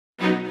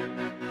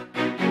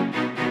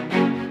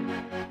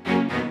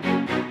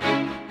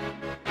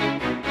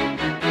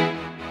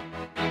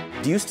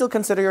Do you still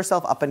consider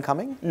yourself up and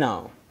coming?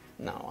 No.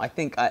 I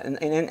think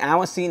in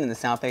our scene, in the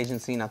South Asian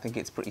scene, I think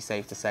it's pretty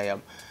safe to say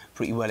I'm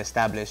pretty well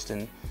established,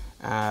 and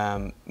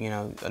you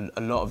know,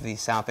 a lot of the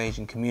South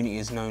Asian community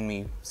has known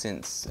me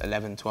since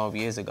 11, 12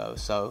 years ago.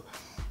 So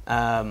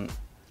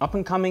up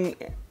and coming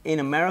in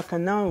America,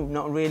 no,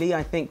 not really.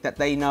 I think that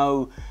they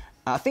know,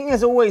 I think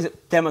there's always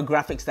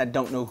demographics that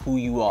don't know who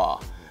you are.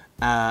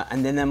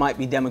 And then there might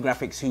be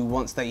demographics who,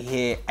 once they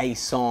hear a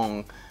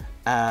song,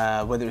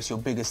 whether it's your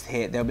biggest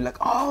hit, they'll be like,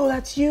 oh,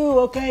 that's you,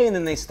 okay. And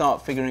then they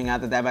start figuring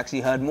out that they've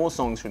actually heard more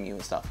songs from you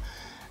and stuff.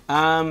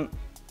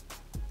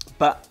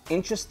 But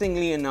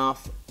interestingly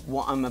enough,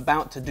 what I'm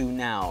about to do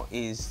now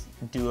is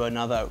do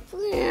another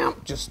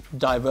just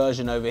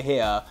diversion over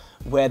here,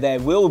 where there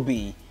will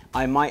be,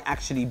 I might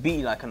actually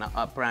be like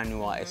a brand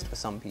new artist for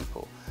some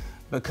people,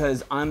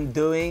 because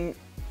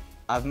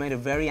I've made a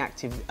very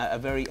active, a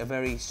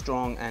very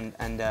strong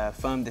and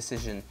firm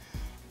decision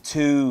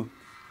to,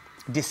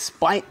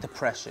 despite the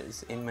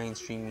pressures in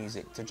mainstream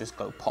music, to just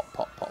go pop,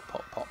 pop, pop,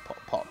 pop, pop, pop,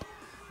 pop,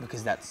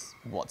 because that's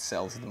what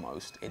sells the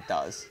most. It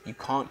does. You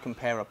can't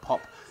compare a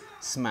pop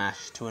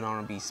smash to an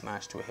R&B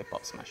smash to a hip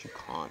hop smash. You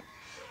can't.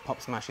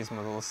 Pop smashes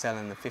will sell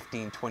in the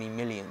 15, 20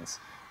 millions.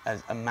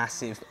 As a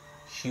massive,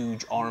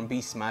 huge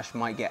R&B smash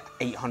might get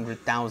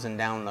 800,000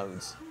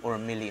 downloads or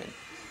 1 million.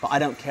 But I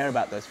don't care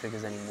about those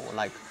figures anymore.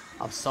 Like,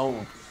 I've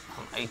sold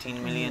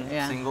 18 million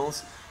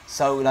singles.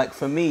 So like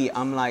for me,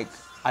 I'm like,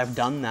 I've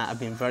done that. I've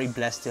been very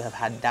blessed to have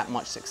had that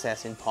much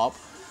success in pop,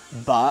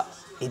 but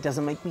it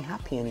doesn't make me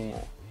happy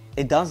anymore.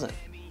 It doesn't.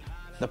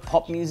 The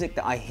pop music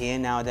that I hear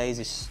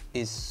nowadays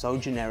is so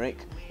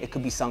generic. It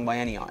could be sung by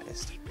any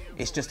artist.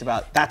 It's just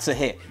about, that's a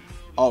hit.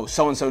 Oh,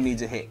 so-and-so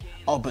needs a hit.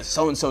 Oh, but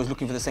so-and-so is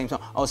looking for the same song.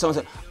 Oh,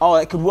 so-and-so, oh,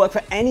 it could work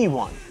for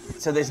anyone.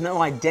 So there's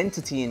no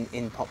identity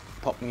in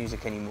pop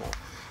music anymore.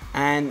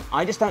 And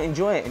I just don't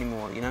enjoy it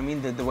anymore, you know what I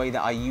mean? The way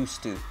that I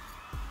used to.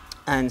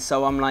 And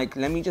so I'm like,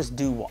 let me just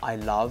do what I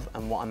love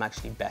and what I'm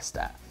actually best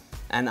at.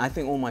 And I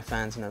think all my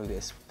fans know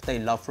this. What they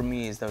love from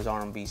me is those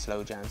R&B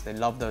slow jams. They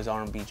love those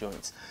R&B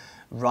joints.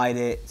 Ride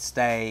It,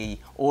 Stay,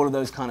 all of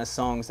those kind of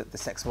songs, that the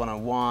Sex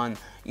 101,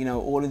 you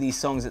know, all of these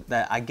songs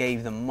that I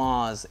gave them,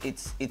 Mars,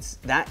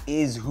 that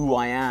is who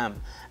I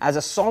am. As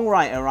a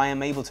songwriter, I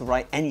am able to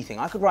write anything.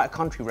 I could write a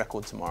country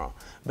record tomorrow,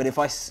 but if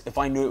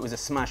I knew it was a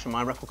smash and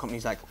my record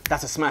company's like,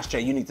 that's a smash,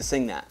 Jay, you need to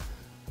sing that.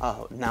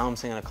 Oh, now I'm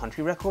singing a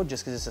country record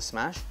just because it's a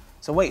smash?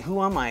 So wait,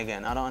 who am I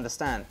again? I don't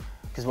understand.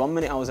 Because one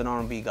minute I was an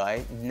R&B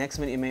guy, next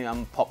minute maybe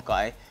I'm a pop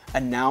guy,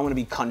 and now I'm gonna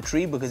be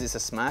country because it's a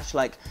smash?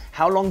 Like,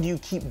 how long do you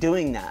keep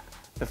doing that?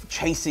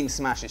 Chasing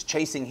smashes,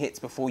 chasing hits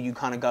before you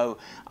kind of go,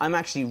 I'm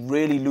actually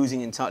really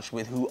losing in touch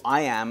with who I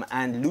am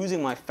and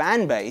losing my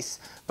fan base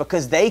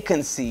because they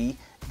can see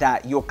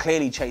that you're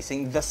clearly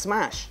chasing the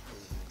smash.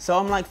 So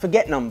I'm like,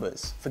 forget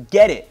numbers,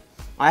 forget it.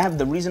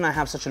 The reason I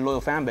have such a loyal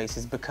fan base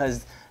is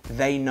because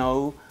they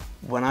know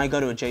when I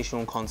go to a Jay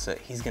Sean concert,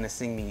 he's gonna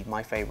sing me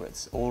my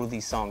favorites, all of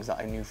these songs that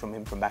I knew from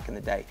him from back in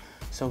the day.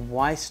 So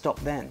why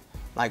stop then?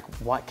 Like,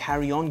 why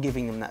carry on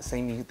giving them that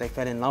same music they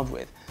fell in love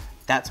with?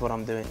 That's what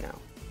I'm doing now.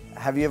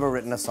 Have you ever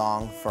written a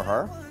song for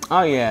her?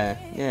 Oh yeah,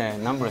 a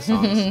number of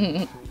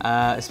songs.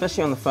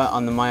 Especially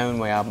on the My Own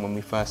Way album when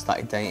we first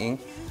started dating.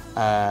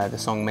 The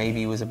song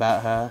Maybe was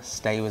about her,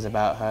 Stay was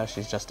about her,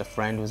 She's Just a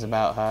Friend was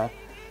about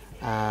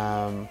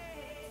her.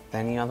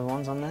 Any other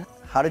ones on there?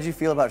 How did you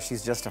feel about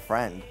She's Just a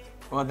Friend?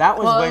 Well, that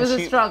was when it was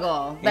a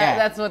struggle.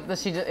 That's what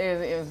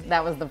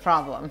that was the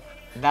problem.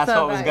 That's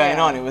what was going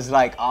on. It was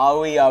like, are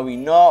we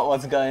not?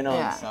 What's going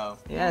on?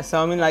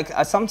 So I mean, like,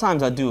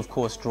 sometimes I do, of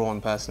course, draw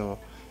on personal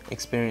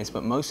experience,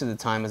 but most of the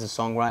time as a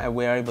songwriter,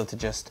 we're able to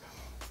just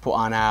put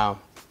on our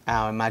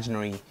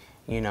imaginary,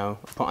 you know,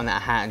 put on that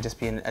hat and just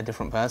be a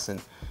different person.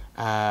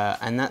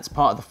 And that's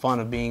part of the fun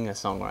of being a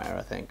songwriter,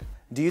 I think.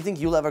 Do you think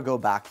you'll ever go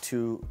back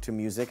to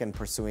music and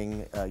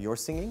pursuing your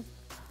singing?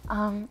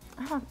 I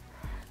don't,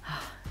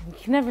 you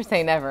can never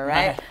say never,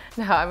 right?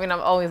 No, I mean, I'm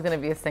always gonna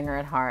be a singer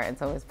at heart.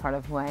 It's always part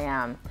of who I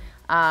am.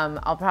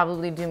 I'll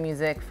probably do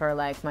music for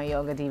like my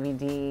yoga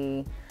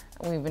DVD.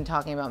 We've been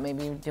talking about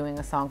maybe doing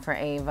a song for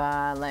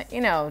Ava, like,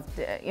 you know,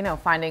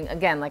 finding,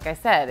 again, like I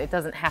said, it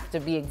doesn't have to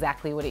be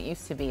exactly what it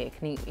used to be. It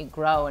can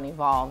grow and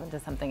evolve into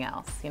something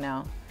else, you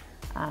know.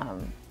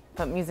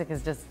 But music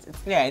is just...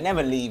 Yeah, it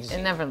never leaves you.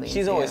 It never leaves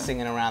She's you. always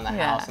singing around the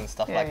house and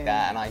stuff like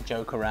that, and I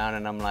joke around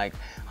and I'm like,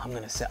 I'm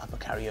going to set up a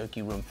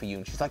karaoke room for you.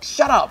 And she's like,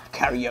 shut up,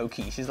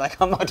 karaoke. She's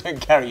like, I'm not doing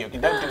karaoke.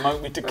 Don't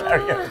demote me to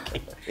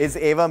karaoke. Is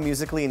Ava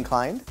musically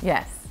inclined?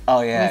 Yes.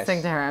 Oh yeah. We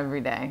sing to her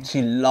every day.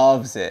 She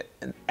loves it.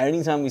 And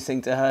anytime we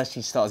sing to her,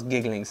 she starts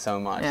giggling so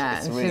much. Yeah,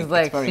 it's and really, she's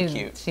like, it's very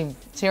cute.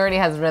 She already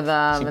has rhythm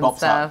and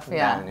stuff.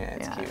 Yeah,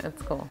 it's cute.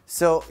 It's cool.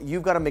 So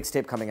you've got a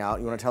mixtape coming out.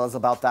 You want to tell us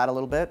about that a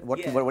little bit?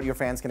 What your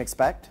fans can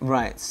expect?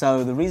 Right.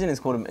 So the reason it's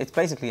called it's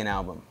basically an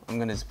album. I'm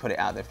going to just put it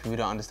out there if people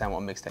don't understand what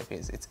a mixtape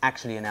is. It's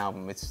actually an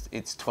album.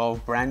 It's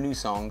 12 brand new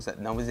songs that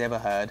nobody's ever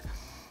heard.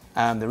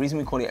 The reason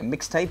we call it a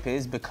mixtape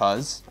is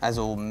because, as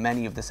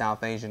many of the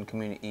South Asian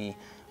community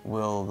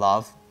will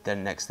love, the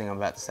next thing I'm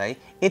about to say,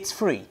 it's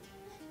free.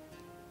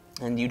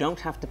 and you don't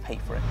have to pay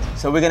for it.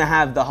 So we're gonna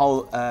have the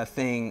whole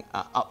thing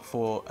up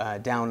for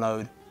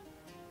download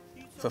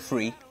for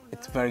free.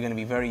 It's gonna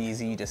be very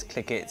easy. You just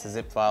click it, it's a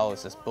zip file,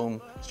 it's just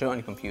boom, straight on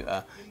your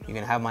computer. You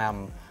can have my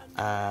album,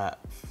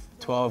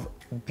 12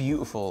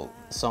 beautiful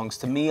songs.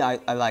 To me, I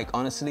like,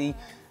 honestly,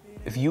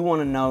 if you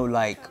wanna know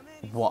like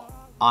what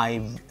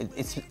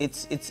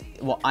it's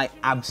what I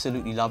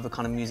absolutely love, the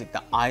kind of music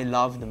that I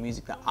love, the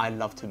music that I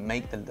love to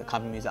make, the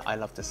kind of music that I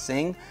love to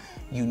sing,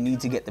 you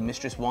need to get the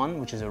Mistress 1,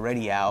 which is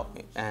already out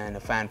and a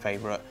fan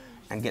favorite,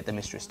 and get the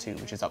Mistress 2,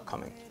 which is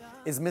upcoming.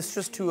 Is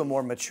Mistress 2 a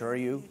more mature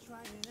you?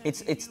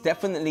 It's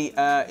definitely,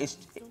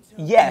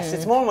 yes,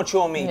 it's more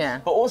mature me,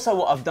 but also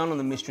what I've done on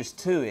the Mistress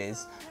 2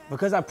 is,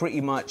 because I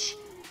pretty much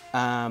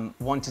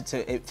wanted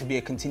it to be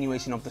a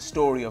continuation of the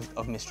story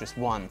of Mistress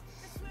 1,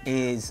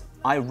 is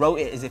I wrote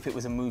it as if it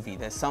was a movie.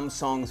 There's some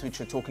songs which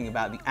are talking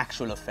about the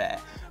actual affair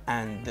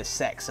and the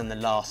sex and the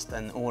lust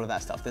and all of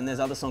that stuff. Then there's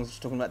other songs which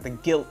are talking about the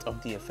guilt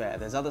of the affair.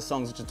 There's other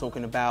songs which are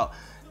talking about,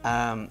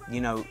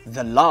 you know,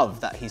 the love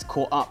that he's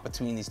caught up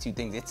between these two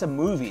things. It's a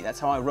movie. That's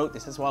how I wrote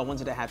this. That's why I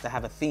wanted to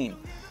have a theme.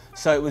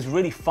 So it was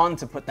really fun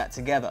to put that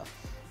together.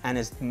 And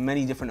there's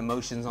many different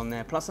emotions on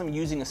there. Plus I'm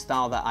using a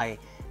style that I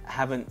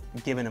haven't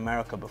given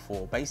America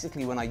before.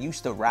 Basically, when I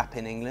used to rap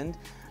in England,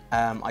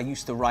 I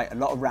used to write a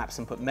lot of raps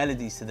and put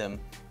melodies to them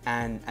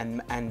and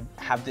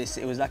have this,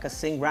 it was like a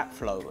sing rap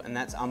flow, and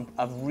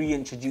I've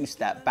reintroduced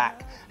that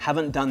back.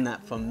 Haven't done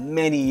that for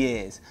many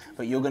years,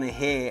 but you're gonna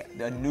hear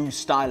a new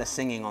style of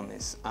singing on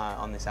this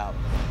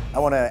album. I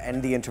wanna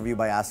end the interview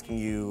by asking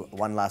you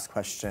one last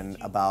question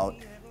about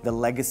the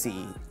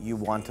legacy you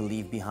want to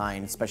leave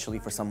behind, especially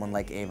for someone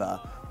like Ava.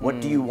 What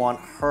do you want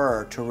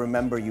her to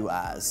remember you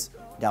as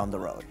down the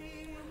road?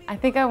 I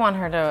think I want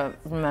her to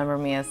remember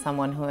me as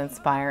someone who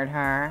inspired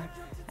her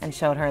and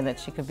showed her that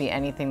she could be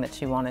anything that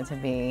she wanted to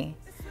be.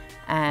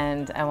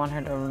 And I want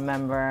her to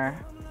remember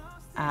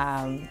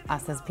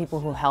us as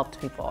people who helped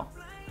people,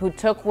 who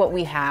took what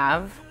we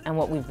have and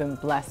what we've been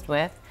blessed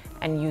with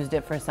and used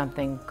it for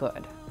something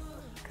good.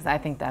 Because I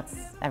think that's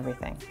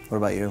everything. What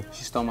about you?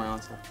 She stole my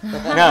answer.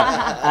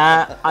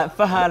 No,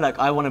 for her, like,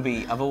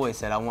 I've always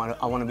said, I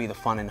want to be the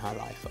fun in her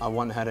life. I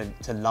want her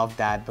to love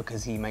Dad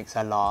because he makes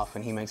her laugh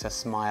and he makes her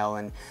smile,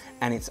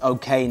 and it's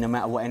okay no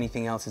matter what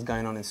anything else is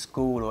going on in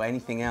school or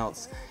anything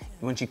else.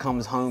 When she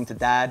comes home to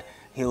Dad,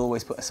 he'll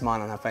always put a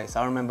smile on her face.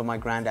 I remember my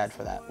granddad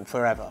for that,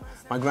 forever.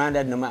 My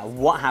granddad, no matter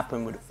what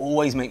happened, would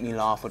always make me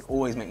laugh, would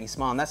always make me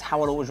smile, and that's how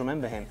I'll always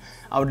remember him.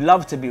 I would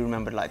love to be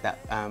remembered like that,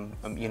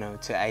 you know,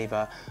 to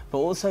Ava, but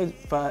also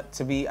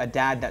to be a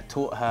dad that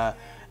taught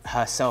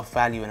her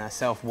self-value and her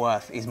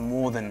self-worth is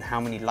more than how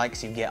many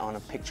likes you get on a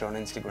picture on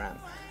Instagram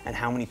and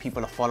how many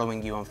people are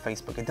following you on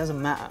Facebook. It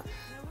doesn't matter.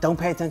 Don't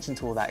pay attention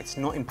to all that. It's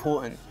not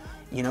important.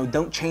 You know,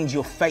 don't change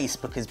your face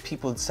because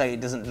people say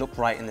it doesn't look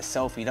right in the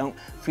selfie. Don't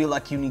feel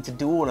like you need to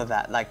do all of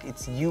that. Like,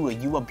 it's you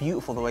are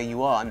beautiful the way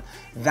you are, and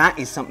that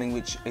is something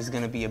which is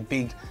going to be a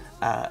big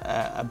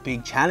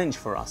challenge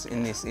for us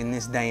in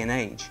this day and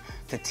age,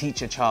 to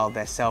teach a child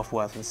their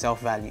self-worth and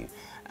self-value.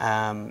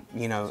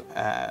 You know,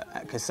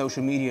 because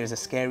social media is a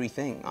scary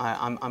thing.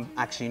 I'm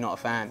actually not a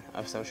fan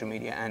of social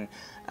media, and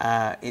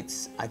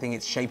I think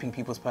it's shaping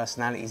people's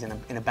personalities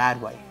in a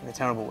bad way, in a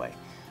terrible way.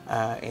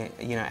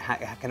 You know,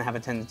 it can have a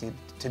tendency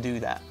to do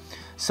that.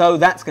 So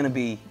that's going to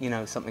be, you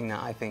know, something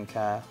that I think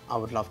I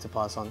would love to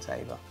pass on to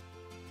Ava.